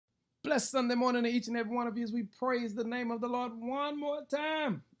Blessed Sunday morning to each and every one of you as we praise the name of the Lord one more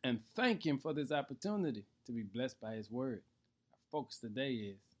time and thank Him for this opportunity to be blessed by His word. Our focus today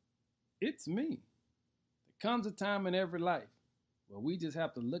is, it's me. There comes a time in every life where we just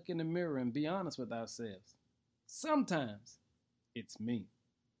have to look in the mirror and be honest with ourselves. Sometimes it's me.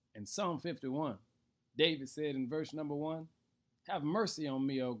 In Psalm 51, David said in verse number 1, "Have mercy on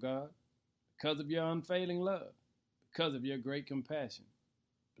me, O God, because of your unfailing love, because of your great compassion.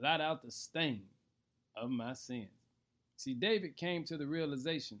 Blot out the stain of my sins." See, David came to the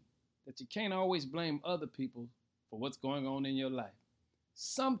realization that you can't always blame other people for what's going on in your life.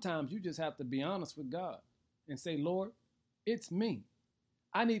 Sometimes you just have to be honest with God and say, Lord, it's me.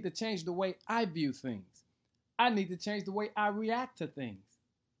 I need to change the way I view things. I need to change the way I react to things.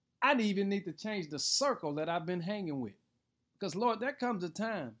 I even need to change the circle that I've been hanging with. Because, Lord, there comes a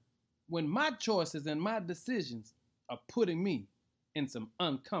time when my choices and my decisions are putting me in some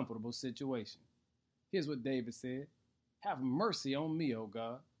uncomfortable situation. Here's what David said. "Have mercy on me, O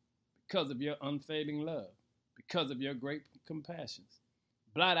God, because of your unfailing love, because of your great compassions.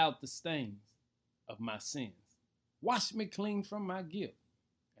 Blot out the stains of my sins. Wash me clean from my guilt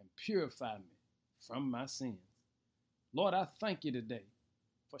and purify me from my sins." Lord, I thank you today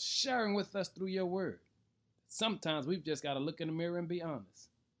for sharing with us through your word. Sometimes we've just got to look in the mirror and be honest.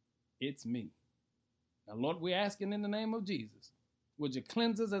 It's me. Now, Lord, we're asking in the name of Jesus, would you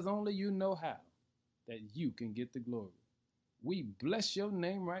cleanse us as only you know how, that you can get the glory? We bless your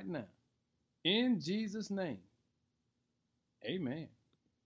name right now. In Jesus' name, amen.